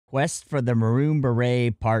Quest for the Maroon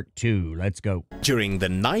Beret Part 2. Let's go. During the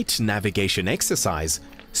night navigation exercise,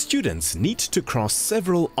 students need to cross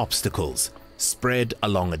several obstacles, spread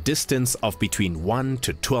along a distance of between 1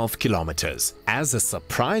 to 12 kilometers. As a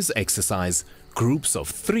surprise exercise, groups of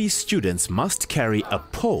 3 students must carry a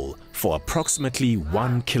pole for approximately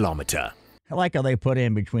 1 kilometer. I like how they put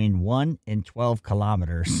in between 1 and 12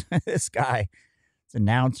 kilometers. This guy, this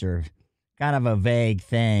announcer, kind of a vague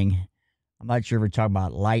thing. I'm not sure if we're talking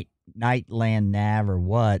about Nightland Nav or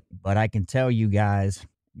what, but I can tell you guys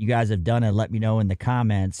have done it. Let me know in the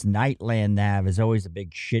comments. Nightland Nav is always a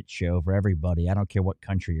big shit show for everybody. I don't care what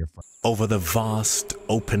country you're from. Over the vast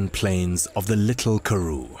open plains of the Little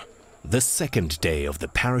Karoo, the second day of the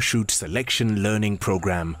parachute selection learning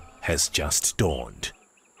program has just dawned.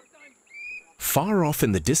 Far off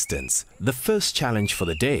in the distance, the first challenge for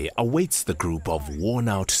the day awaits the group of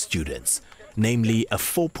worn-out students, namely a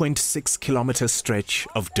 4.6 kilometer stretch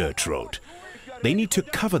of dirt road. They need to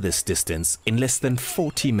cover this distance in less than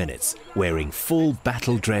 40 minutes, wearing full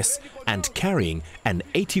battle dress and carrying an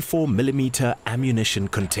 84mm ammunition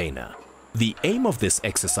container. The aim of this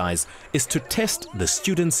exercise is to test the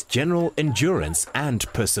students' general endurance and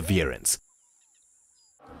perseverance.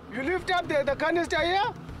 You lift up the canister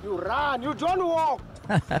here, you run, you don't walk.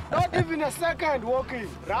 Not even a second walking,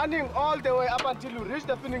 running all the way up until you reach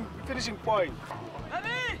the finishing point.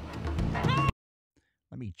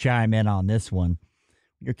 Let me chime in on this one.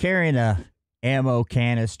 You're carrying a ammo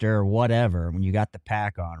canister or whatever when you got the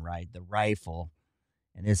pack on, right? The rifle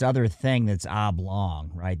and this other thing that's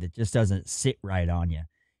oblong, right? That just doesn't sit right on you.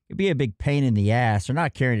 It'd be a big pain in the ass. They're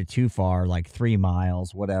not carrying it too far, like 3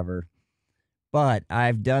 miles, whatever. But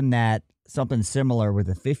I've done that, something similar with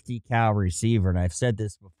a 50 cal receiver, and I've said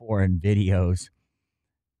this before in videos.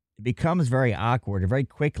 It becomes very awkward. It very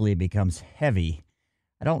quickly becomes heavy.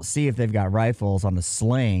 I don't see if they've got rifles on a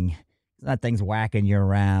sling. That thing's whacking you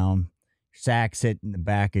around. Your sack's hitting the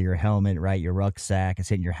back of your helmet, right? Your rucksack is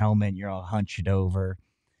hitting your helmet, and you're all hunched over.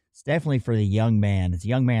 It's definitely for the young man. It's a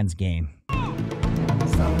young man's game.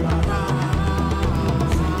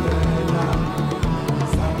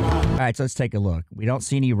 All right, so let's take a look. We don't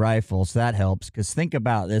see any rifles, so that helps, because think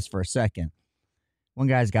about this for a second. One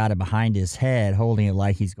guy's got it behind his head, holding it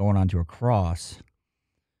like he's going onto a cross.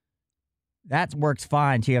 That works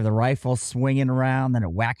fine until you have the rifle swinging around, then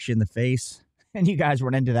it whacks you in the face. And you guys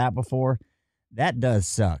run into that before. That does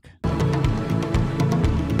suck. So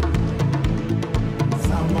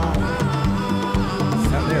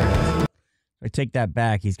there it is. I take that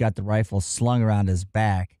back. He's got the rifle slung around his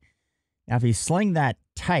back. Now, if he's sling that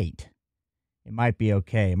tight, it might be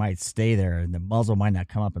okay. It might stay there, and the muzzle might not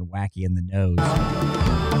come up and whack you in the nose.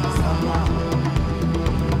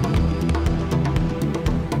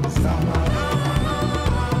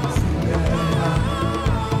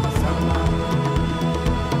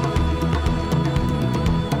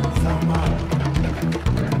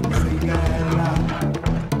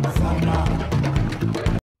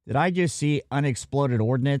 Did I just see unexploded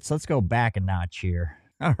ordnance? Let's go back a notch here.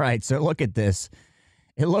 All right, so look at this.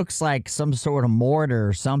 It looks like some sort of mortar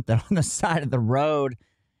or something on the side of the road.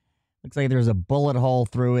 Looks like there's a bullet hole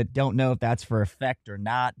through it. Don't know if that's for effect or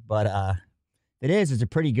not, but if it is, it's a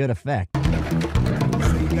pretty good effect.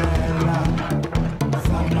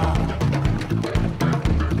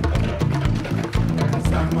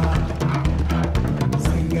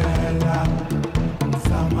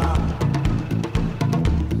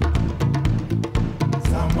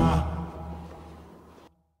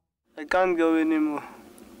 I can't go anymore.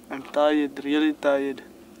 I'm tired, really tired.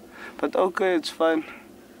 But okay, it's fine.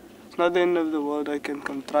 It's not the end of the world. I can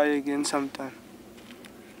come try again sometime.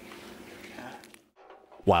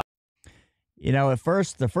 Wow. You know, at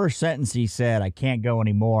first, the first sentence he said, I can't go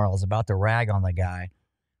anymore. I was about to rag on the guy.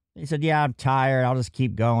 He said, yeah, I'm tired. I'll just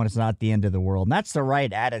keep going. It's not the end of the world. And that's the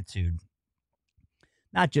right attitude.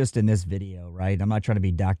 Not just in this video, right? I'm not trying to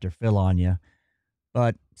be Dr. Phil on you.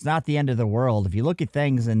 But it's not the end of the world. If you look at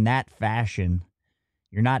things in that fashion,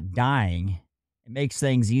 you're not dying. It makes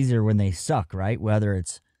things easier when they suck, right? Whether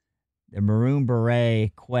it's the Maroon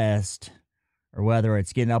Beret quest or whether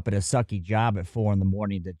it's getting up at a sucky job at 4 in the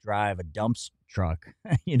morning to drive a dump truck,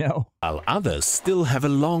 you know? While others still have a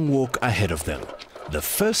long walk ahead of them, the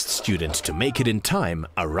first student to make it in time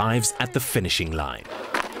arrives at the finishing line.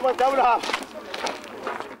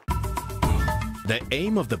 The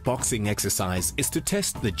aim of the boxing exercise is to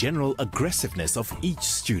test the general aggressiveness of each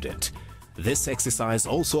student. This exercise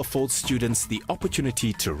also affords students the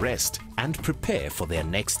opportunity to rest and prepare for their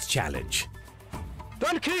next challenge.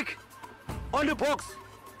 Don't kick on the box.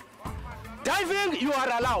 Diving, you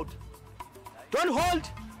are allowed. Don't hold,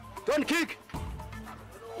 don't kick.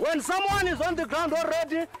 When someone is on the ground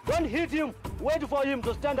already, don't hit him. Wait for him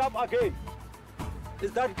to stand up again.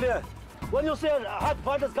 Is that clear? When you say a hard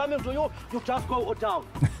fight is coming to you, you just go down.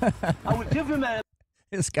 I will give him a...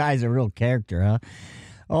 This guy's a real character, huh?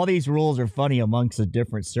 All these rules are funny amongst the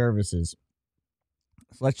different services.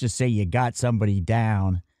 So let's just say you got somebody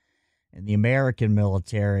down in the American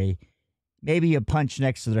military. Maybe you punch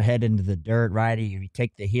next to their head into the dirt, right? Or you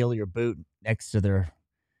take the heel of your boot next to their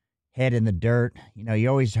head in the dirt. You know, you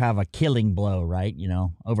always have a killing blow, right? You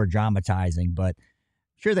know, over dramatizing, but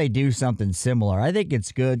sure they do something similar. I think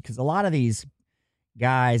it's good because a lot of these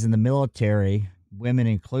guys in the military, women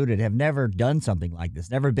included, have never done something like this,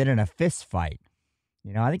 never been in a fist fight.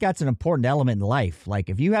 You know, I think that's an important element in life. Like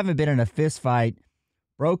if you haven't been in a fist fight,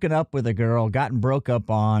 broken up with a girl, gotten broke up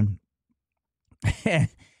on,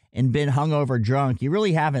 and been hungover drunk, you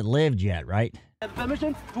really haven't lived yet, right?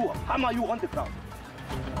 Permission to hammer you on the ground.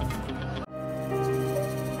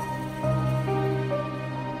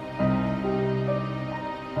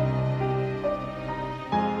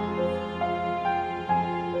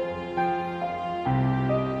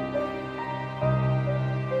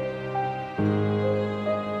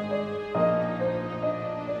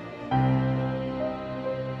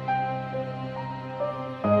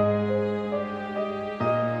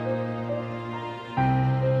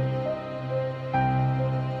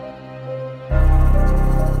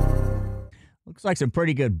 Looks like some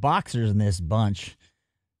pretty good boxers in this bunch.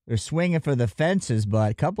 They're swinging for the fences,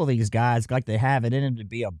 but a couple of these guys look like they have it in them to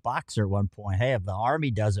be a boxer at one point. Hey, if the Army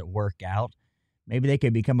doesn't work out, maybe they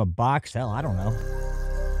could become a boxer. Hell, I don't know.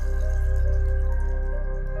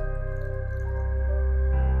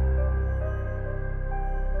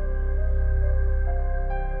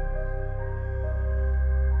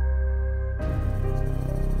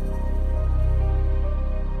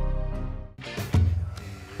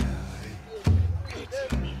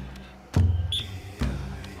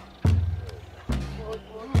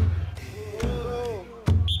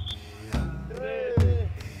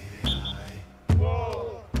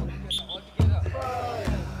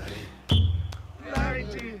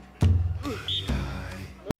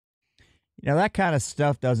 You know, that kind of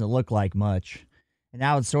stuff doesn't look like much. And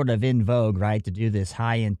now it's sort of in vogue, right, to do this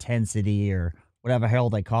high intensity or whatever hell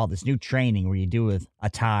they call it, this new training where you do with a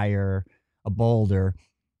tire, a boulder.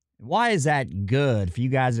 Why is that good? If you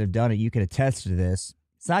guys have done it, you can attest to this.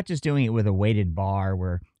 It's not just doing it with a weighted bar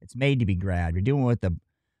where it's made to be grabbed. You're doing it with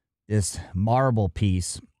this marble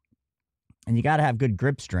piece. And you got to have good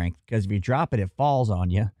grip strength because if you drop it, it falls on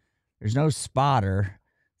you. There's no spotter.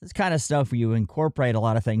 This kind of stuff where you incorporate a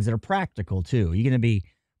lot of things that are practical, too. You're going to be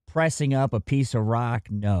pressing up a piece of rock?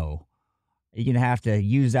 No. You're going to have to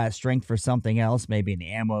use that strength for something else, maybe an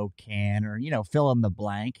ammo can or, fill in the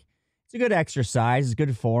blank. It's a good exercise. It's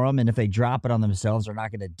good for them. And if they drop it on themselves, they're not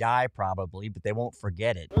going to die probably, but they won't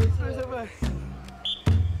forget it. That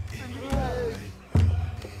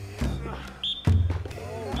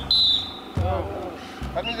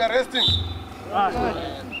means they're resting.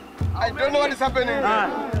 I don't know what is happening there.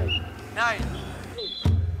 9.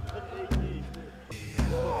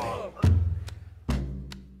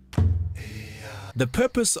 The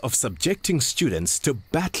purpose of subjecting students to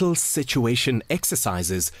battle situation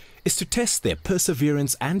exercises is to test their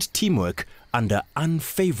perseverance and teamwork under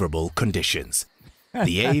unfavorable conditions.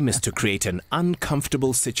 The aim is to create an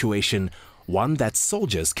uncomfortable situation, one that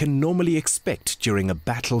soldiers can normally expect during a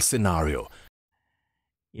battle scenario.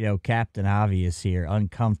 Captain Obvious here.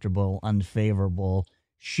 Uncomfortable, unfavorable,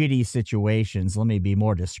 shitty situations. Let me be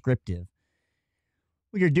more descriptive.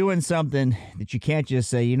 When you're doing something that you can't just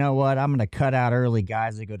say, you know what, I'm going to cut out early,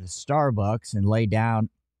 guys, that go to Starbucks and lay down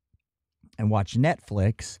and watch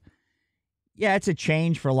Netflix. Yeah, it's a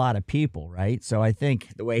change for a lot of people, right? So I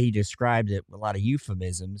think the way he described it, with a lot of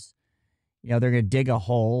euphemisms, they're going to dig a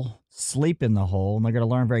hole, sleep in the hole, and they're going to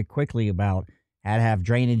learn very quickly about how to have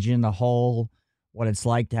drainage in the hole, what it's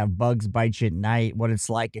like to have bugs bite you at night, what it's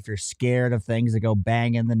like if you're scared of things that go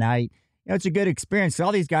bang in the night. It's a good experience.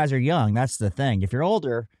 All these guys are young. That's the thing. If you're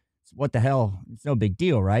older, what the hell? It's no big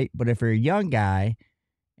deal, right? But if you're a young guy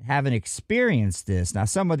and haven't experienced this, now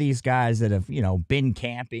some of these guys that have, been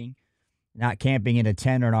camping, not camping in a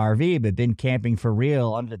tent or an RV, but been camping for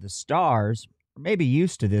real under the stars, are maybe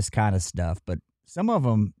used to this kind of stuff, but some of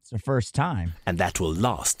them, it's the first time. And that will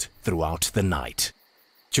last throughout the night.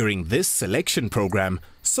 During this selection program,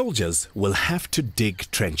 soldiers will have to dig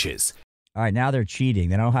trenches. All right, now they're cheating.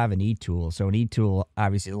 They don't have an E-tool. So an E-tool,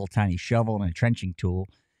 obviously a little tiny shovel and a trenching tool.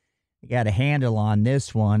 You got a handle on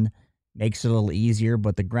this one. Makes it a little easier,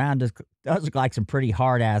 but the ground does look like some pretty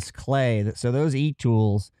hard-ass clay. So those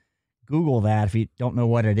E-tools, Google that if you don't know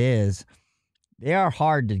what it is. they are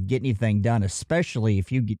hard to get anything done, especially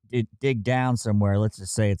if you dig down somewhere. Let's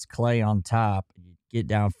just say it's clay on top. You get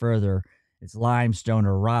down further, it's limestone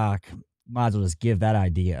or rock. You might as well just give that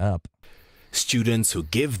idea up. Students who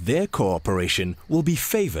give their cooperation will be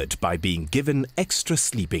favored by being given extra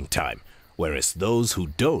sleeping time, whereas those who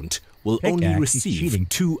don't will only receive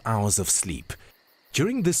 2 hours of sleep.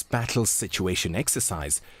 During this battle situation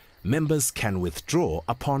exercise, members can withdraw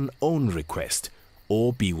upon own request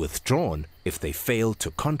or be withdrawn if they fail to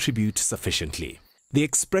contribute sufficiently. The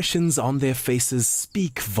expressions on their faces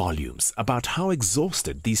speak volumes about how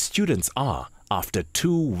exhausted these students are after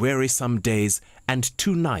 2 wearisome days and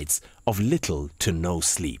 2 nights of little to no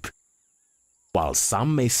sleep. While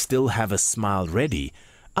some may still have a smile ready,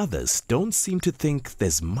 others don't seem to think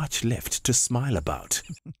there's much left to smile about.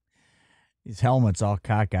 These helmets all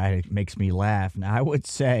cockeyed makes me laugh. Now, I would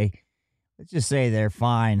say, let's just say they're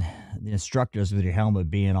fine, the instructors with your helmet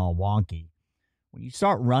being all wonky. When you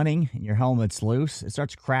start running and your helmet's loose, it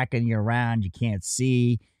starts cracking you around, you can't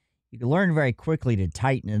see. You can learn very quickly to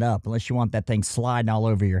tighten it up unless you want that thing sliding all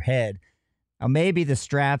over your head. Now, maybe the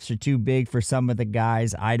straps are too big for some of the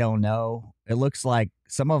guys. I don't know. It looks like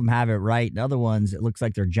some of them have it right, and other ones, it looks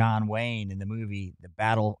like they're John Wayne in the movie The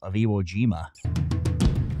Battle of Iwo Jima.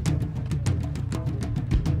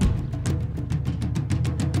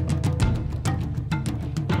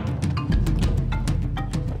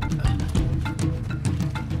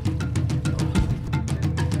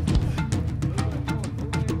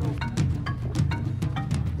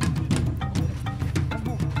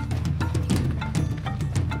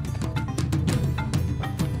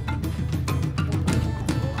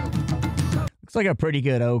 Looks like a pretty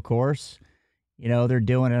good O course. You know, they're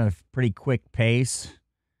doing it at a pretty quick pace.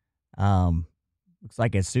 Looks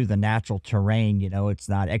like it's through the natural terrain. You know, it's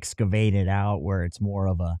not excavated out where it's more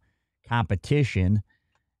of a competition.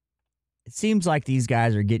 It seems like these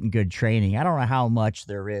guys are getting good training. I don't know how much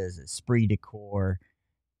there is. Esprit de corps,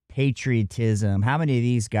 patriotism. How many of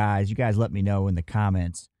these guys, you guys let me know in the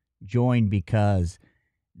comments, join because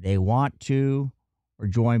they want to or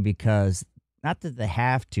join because, not that they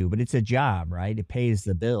have to, but it's a job, right? It pays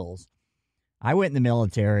the bills. I went in the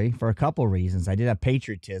military for a couple reasons. I did have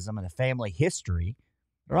patriotism and a family history,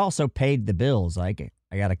 but it also paid the bills. Like,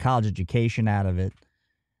 I got a college education out of it,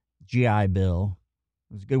 GI Bill.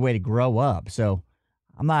 It was a good way to grow up. So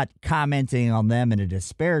I'm not commenting on them in a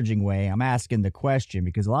disparaging way. I'm asking the question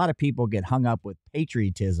because a lot of people get hung up with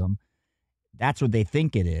patriotism. That's what they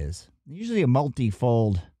think it is. Usually a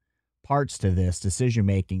multifold parts to this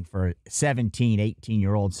decision-making for a 17,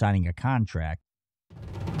 18-year-old signing a contract.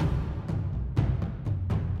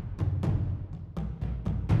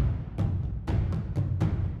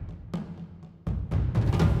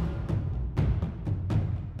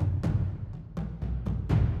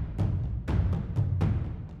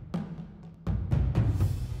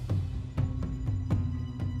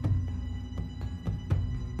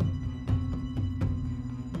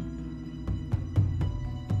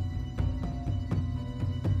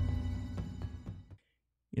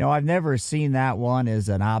 You know, I've never seen that one as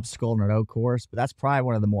an obstacle in an O course, but that's probably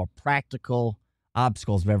one of the more practical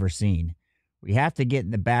obstacles I've ever seen. We have to get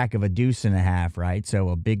in the back of a deuce and a half, right? So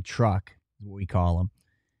a big truck is what we call them.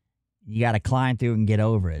 You got to climb through and get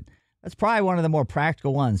over it. That's probably one of the more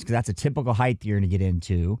practical ones because that's a typical height you're going to get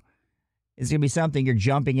into. It's going to be something you're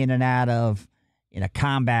jumping in and out of in a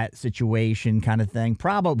combat situation kind of thing.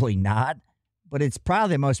 Probably not, but it's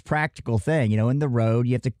probably the most practical thing. You know, in the road,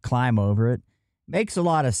 you have to climb over it. Makes a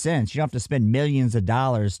lot of sense. You don't have to spend millions of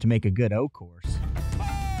dollars to make a good O course.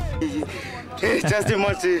 It's just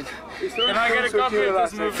imagine. Can I get a copy of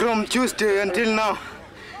this movie? From Tuesday until now.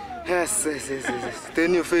 Yes.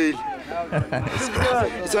 Then you fail.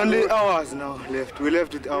 It's only hours now left. We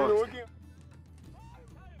left with hours.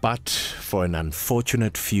 But for an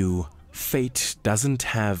unfortunate few, fate doesn't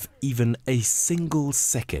have even a single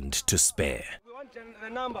second to spare.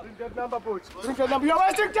 You're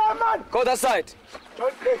wasting time, man! Go that side.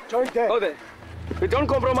 Join there. Go there. We don't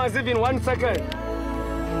compromise even 1 second.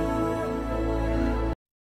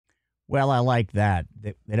 Well, I like that.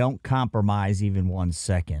 They don't compromise even 1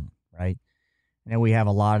 second, right? And then we have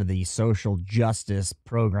a lot of these social justice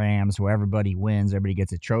programs where everybody wins, everybody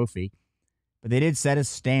gets a trophy. But they did set a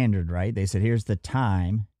standard, right? They said, here's the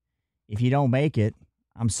time. If you don't make it,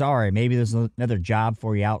 I'm sorry. Maybe there's another job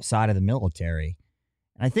for you outside of the military.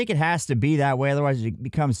 And I think it has to be that way. Otherwise, it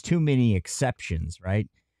becomes too many exceptions, right?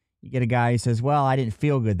 You get a guy who says, well, I didn't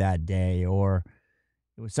feel good that day, or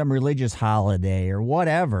it was some religious holiday or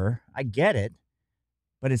whatever. I get it.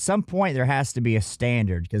 But at some point, there has to be a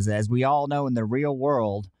standard because as we all know in the real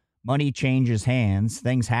world, money changes hands.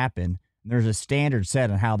 Things happen. There's a standard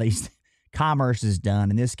set on how these commerce is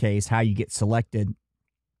done. In this case, how you get selected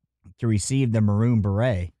to receive the Maroon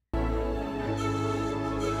Beret.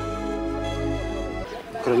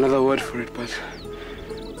 Got another word for it, but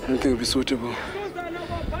I don't think it'll be suitable.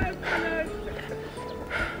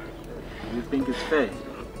 You think it's fair?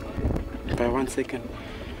 By 1 second.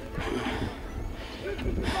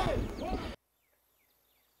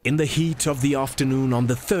 In the heat of the afternoon on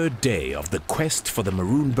the third day of the quest for the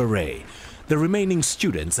Maroon Beret, the remaining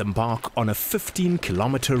students embark on a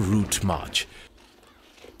 15-kilometer route march.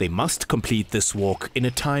 They must complete this walk in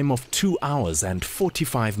a time of 2 hours and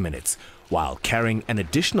 45 minutes, while carrying an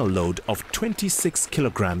additional load of 26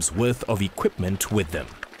 kilograms worth of equipment with them.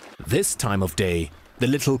 This time of day, the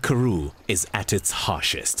little Karoo is at its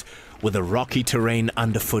harshest, with the rocky terrain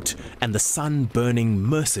underfoot and the sun burning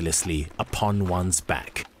mercilessly upon one's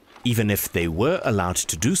back. Even if they were allowed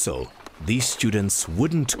to do so, these students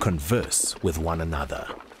wouldn't converse with one another.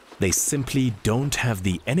 They simply don't have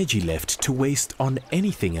the energy left to waste on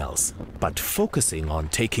anything else but focusing on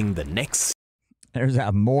taking the next. There's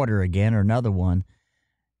that mortar again, or another one.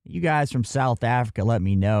 You guys from South Africa, let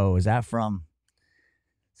me know. Is that from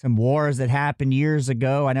some wars that happened years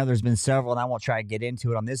ago? I know there's been several, and I won't try to get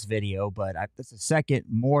into it on this video, but that's the second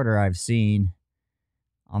mortar I've seen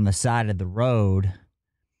on the side of the road.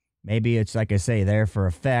 Maybe it's, like I say, there for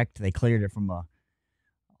effect. They cleared it from a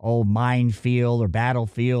old minefield or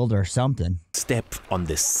battlefield or something. Step on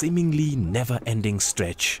this seemingly never-ending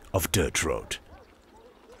stretch of dirt road.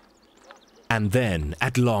 And then,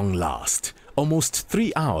 at long last, almost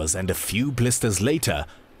 3 hours and a few blisters later,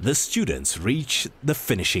 the students reach the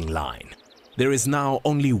finishing line. There is now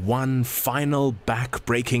only one final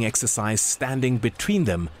back-breaking exercise standing between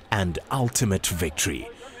them and ultimate victory.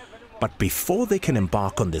 But before they can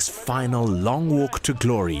embark on this final long walk to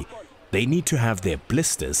glory, they need to have their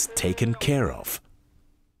blisters taken care of.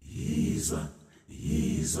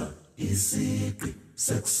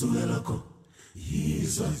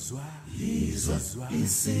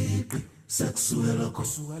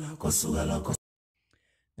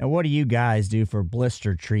 Now, what do you guys do for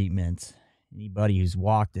blister treatments? Anybody who's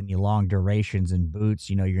walked any long durations in boots,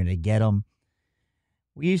 you know you're going to get them.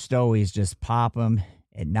 We used to always just pop them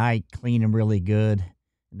at night, clean them really good,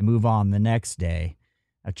 and move on the next day.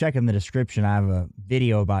 Now, check in the description. I have a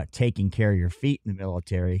video about taking care of your feet in the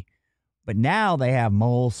military. But now they have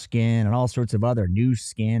moleskin and all sorts of other new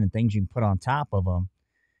skin and things you can put on top of them.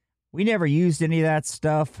 We never used any of that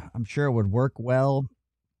stuff. I'm sure it would work well.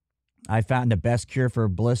 I found the best cure for a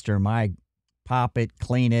blister. Pop it,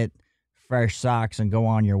 clean it, fresh socks, and go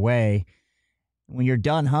on your way. When you're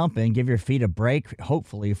done humping, give your feet a break,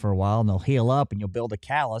 hopefully for a while, and they'll heal up, and you'll build a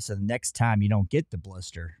callus, and the next time you don't get the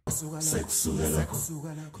blister.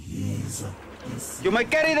 You may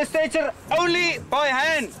carry the stretcher only by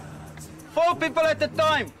hand. 4 people at a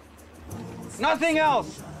time. Nothing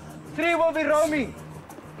else. 3 will be roaming.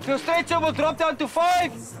 If your stretcher will drop down to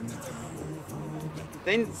 5,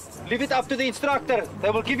 then leave it up to the instructor. They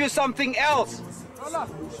will give you something else.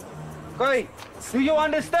 Okay, do you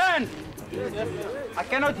understand? I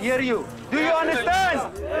cannot hear you. Do you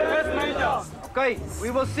understand? Yes, Major. Okay, we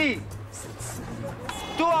will see.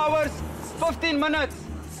 2 hours, 15 minutes.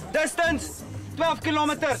 Distance, 12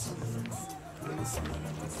 kilometers.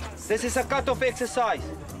 This is a cut-off exercise.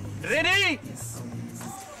 Ready?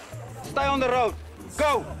 Stay on the road.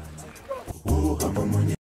 Go.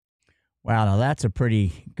 Wow, now that's a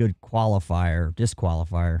pretty good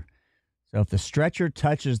disqualifier. So if the stretcher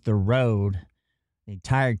touches the road, the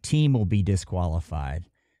entire team will be disqualified.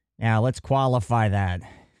 Now, let's qualify that.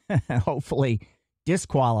 Hopefully,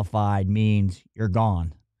 disqualified means you're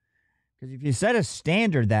gone. Because if you set a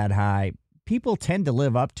standard that high, people tend to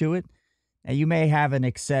live up to it. Now, you may have an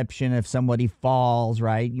exception if somebody falls,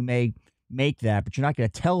 right? You may make that, but you're not going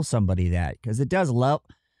to tell somebody that because it does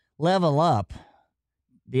level up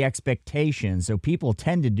the expectations. So people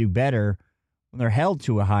tend to do better when they're held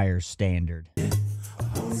to a higher standard.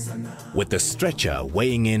 With the stretcher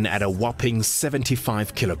weighing in at a whopping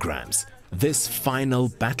 75 kilograms, this final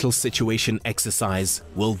battle situation exercise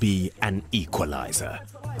will be an equalizer.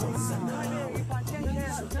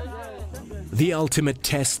 The ultimate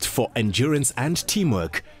test for endurance and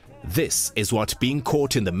teamwork, this is what being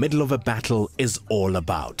caught in the middle of a battle is all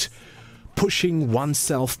about. Pushing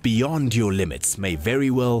oneself beyond your limits may very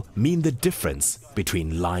well mean the difference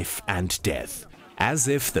between life and death. As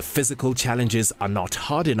if the physical challenges are not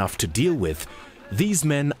hard enough to deal with, these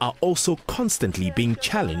men are also constantly being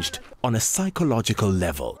challenged on a psychological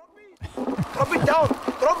level. Drop it down.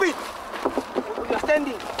 Drop it. You're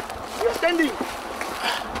standing. You're standing.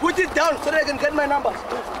 Put it down so that I can get my numbers.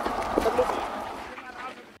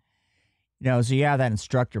 You know, so you have that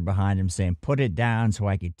instructor behind him saying, put it down so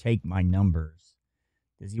I could take my numbers.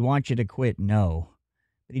 Does he want you to quit? No.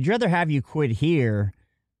 But he'd rather have you quit here.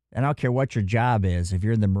 I don't care what your job is. If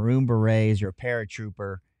you're in the Maroon Berets, you're a paratrooper,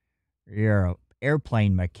 or you're an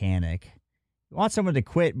airplane mechanic, you want someone to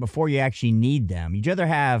quit before you actually need them. You'd rather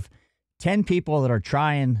have 10 people that are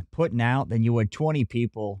putting out than you would 20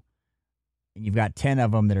 people, and you've got 10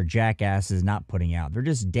 of them that are jackasses not putting out. They're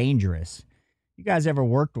just dangerous. You guys ever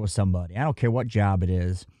worked with somebody, I don't care what job it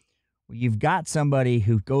is, where you've got somebody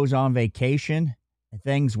who goes on vacation and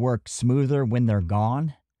things work smoother when they're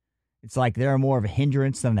gone? It's like they're more of a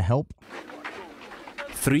hindrance than a help.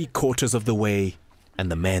 3/4 of the way, and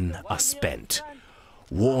the men are spent,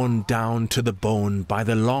 worn down to the bone by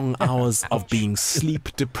the long hours of being sleep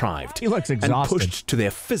deprived. He looks and exhausted. pushed to their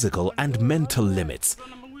physical and mental limits.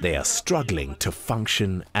 They are struggling to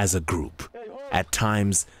function as a group. At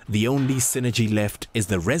times, the only synergy left is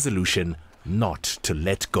the resolution not to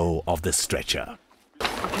let go of the stretcher.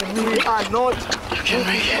 We are not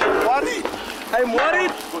worried. I'm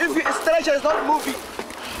worried if the stretcher is not moving.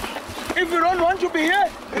 If you don't want to be here,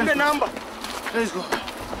 bring the number. Let's go.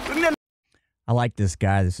 Bring the I like this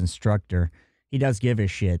guy, this instructor. He does give a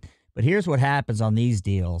shit. But here's what happens on these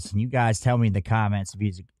deals. And you guys tell me in the comments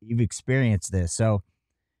if you've experienced this. So,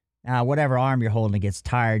 whatever arm you're holding gets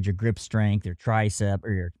tired, your grip strength, your tricep,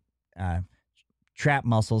 or your trap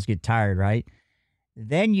muscles get tired, right?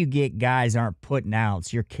 Then you get guys aren't putting out.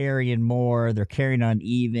 So you're carrying more. They're carrying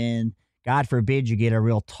uneven. God forbid you get a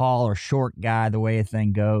real tall or short guy the way a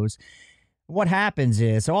thing goes. What happens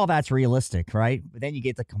is, all that's realistic, right? But then you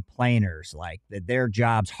get the complainers, like that their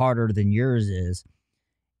job's harder than yours is.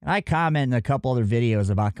 And I comment in a couple other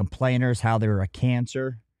videos about complainers, how they're a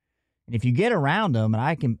cancer. And if you get around them, and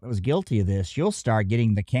I was guilty of this, you'll start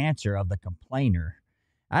getting the cancer of the complainer.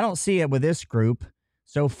 I don't see it with this group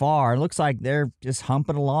so far. It looks like they're just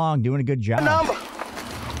humping along, doing a good job. number.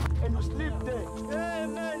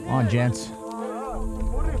 Come on, gents.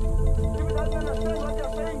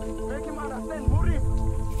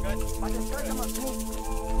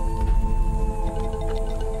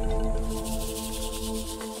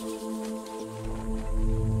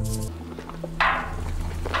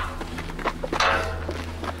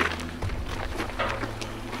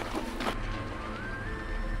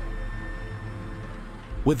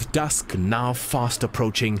 With dusk now fast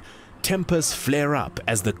approaching, tempers flare up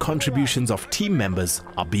as the contributions of team members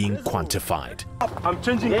are being quantified. I'm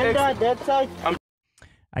changing that side.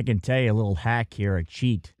 I can tell you a little hack here, a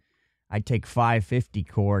cheat. I take 550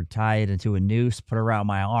 cord, tie it into a noose, put it around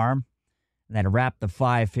my arm, and then wrap the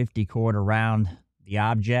 550 cord around the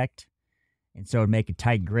object. And so it'd make a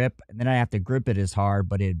tight grip. And then I have to grip it as hard,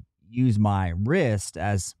 but it'd use my wrist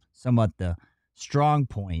as somewhat the strong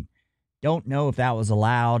point. Don't know if that was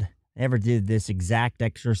allowed. Never did this exact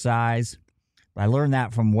exercise. But I learned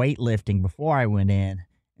that from weightlifting before I went in.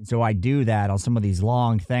 And so I do that on some of these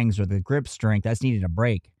long things where the grip strength, that's needed a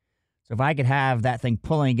break. So if I could have that thing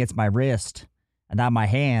pulling against my wrist and not my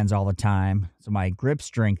hands all the time, so my grip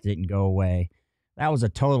strength didn't go away, that was a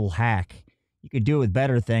total hack. You could do it with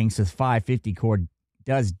better things, because 550 cord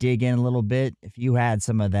does dig in a little bit. If you had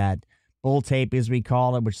some of that bull tape, as we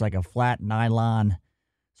call it, which is like a flat nylon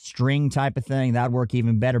string type of thing, that'd work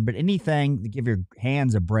even better. But anything to give your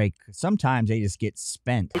hands a break, sometimes they just get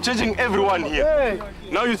spent. I'm changing everyone here. Hey.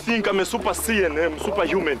 Now you think I'm a super Saiyan, I'm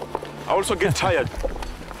superhuman. I also get tired.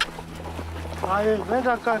 Hey,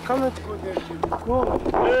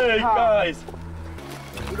 guys!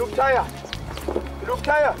 You look tired. You look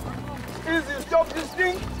tired. Easy, stop this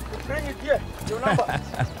thing. Bring it here. Your number.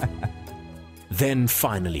 Then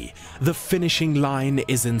finally, the finishing line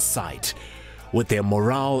is in sight. With their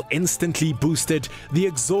morale instantly boosted, the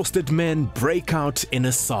exhausted men break out in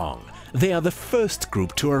a song. They are the first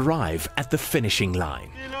group to arrive at the finishing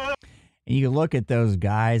line. And you can look at those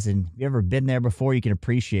guys, and if you've ever been there before, you can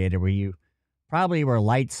appreciate it, where you probably were a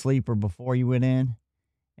light sleeper before you went in,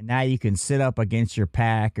 and now you can sit up against your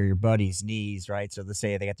pack or your buddy's knees, right? So let's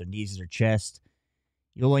say they got their knees in their chest.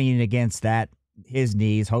 You'll lean against his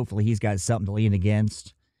knees. Hopefully he's got something to lean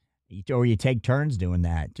against. Or you take turns doing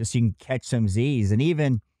that, just so you can catch some Z's. And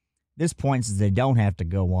even this point, since they don't have to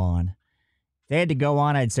go on, if they had to go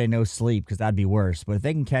on, I'd say no sleep, because that'd be worse. But if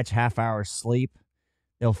they can catch half-hour sleep,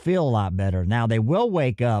 they'll feel a lot better. Now, they will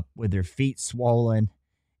wake up with their feet swollen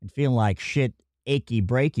and feeling like shit, achy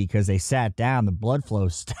breaky, because they sat down, the blood flow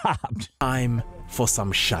stopped. Time for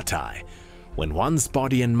some shut-eye. When one's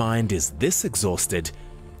body and mind is this exhausted,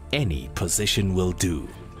 any position will do.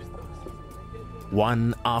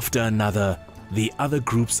 One after another, the other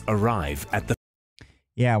groups arrive at the...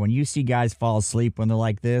 Yeah, when you see guys fall asleep when they're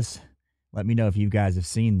like this, let me know if you guys have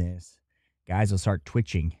seen this. Guys will start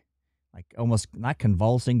twitching, like almost not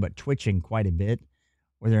convulsing, but twitching quite a bit,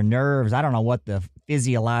 where their nerves, I don't know what the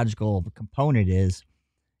physiological component is,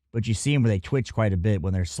 but you see them where they twitch quite a bit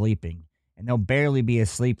when they're sleeping, and they'll barely be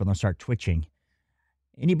asleep when they'll start twitching.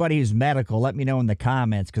 Anybody who's medical, let me know in the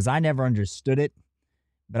comments, because I never understood it,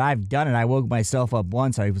 but I've done it. I woke myself up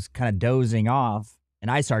once. I was kind of dozing off,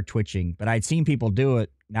 and I started twitching, but I'd seen people do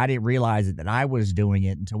it, and I didn't realize it, that I was doing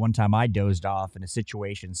it until one time I dozed off in a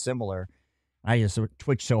situation similar. I just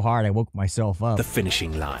twitched so hard, I woke myself up. The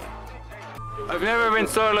finishing line. I've never been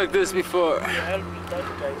sore like this before.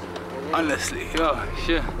 Honestly, oh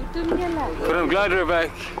shit. But I'm glad we're back.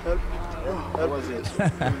 How was it?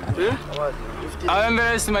 I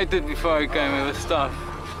underestimated before I came, it was tough.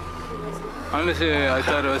 Honestly, I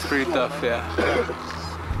thought it was pretty tough, yeah.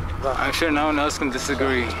 I'm sure no one else can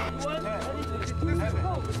disagree.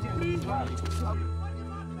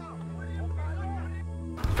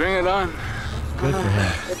 Bring it on. Good for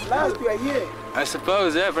him. At last we are here. I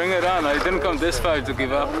suppose, yeah, bring it on. I didn't come this far to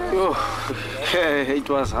give up. Oh, yeah, it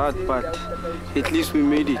was hard, but at least we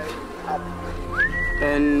made it.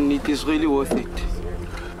 And it is really worth it.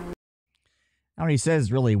 Now, when he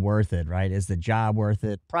says really worth it, right? Is the job worth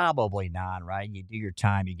it? Probably not, right? You do your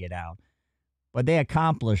time, you get out. But they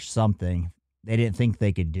accomplished something they didn't think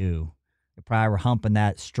they could do. They probably were humping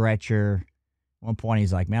that stretcher. At one point,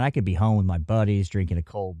 he's like, man, I could be home with my buddies drinking a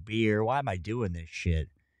cold beer. Why am I doing this shit?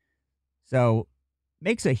 So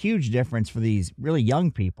makes a huge difference for these really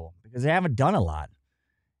young people because they haven't done a lot.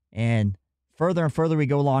 And further we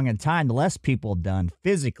go along in time, the less people have done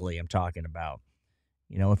physically, I'm talking about.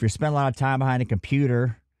 You know, if you're spending a lot of time behind a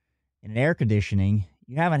computer and air conditioning,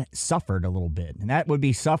 you haven't suffered a little bit. And that would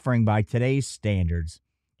be suffering by today's standards,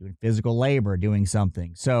 doing physical labor, doing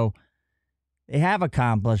something. So they have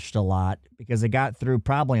accomplished a lot because they got through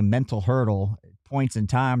probably a mental hurdle at points in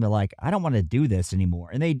time. They're like, I don't want to do this anymore.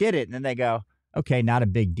 And they did it. And then they go, okay, not a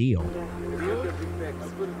big deal.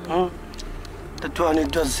 Huh? That one,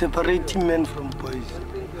 it was separating men from boys.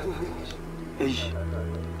 Hey.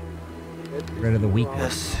 Rid of the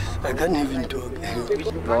weakness. Yes, I can't even talk.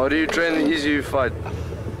 How do you train the easy you fight?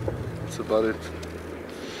 That's about it.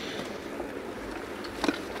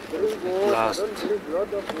 Last.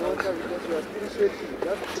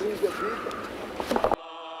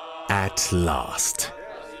 At last,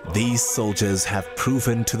 these soldiers have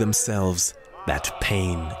proven to themselves that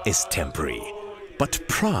pain is temporary, but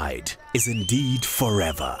pride is indeed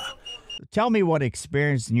forever. Tell me what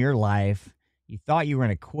experience in your life you thought you were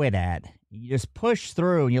going to quit at. You just push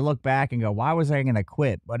through and you look back and go, why was I going to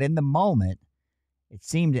quit? But in the moment, it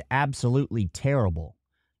seemed absolutely terrible.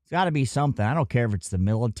 It's got to be something. I don't care if it's the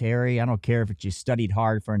military. I don't care if it's you studied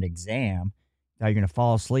hard for an exam. Thought you're going to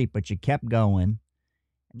fall asleep, but you kept going.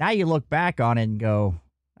 Now you look back on it and go,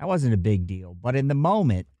 that wasn't a big deal. But in the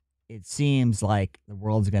moment, it seems like the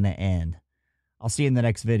world's going to end. I'll see you in the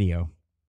next video.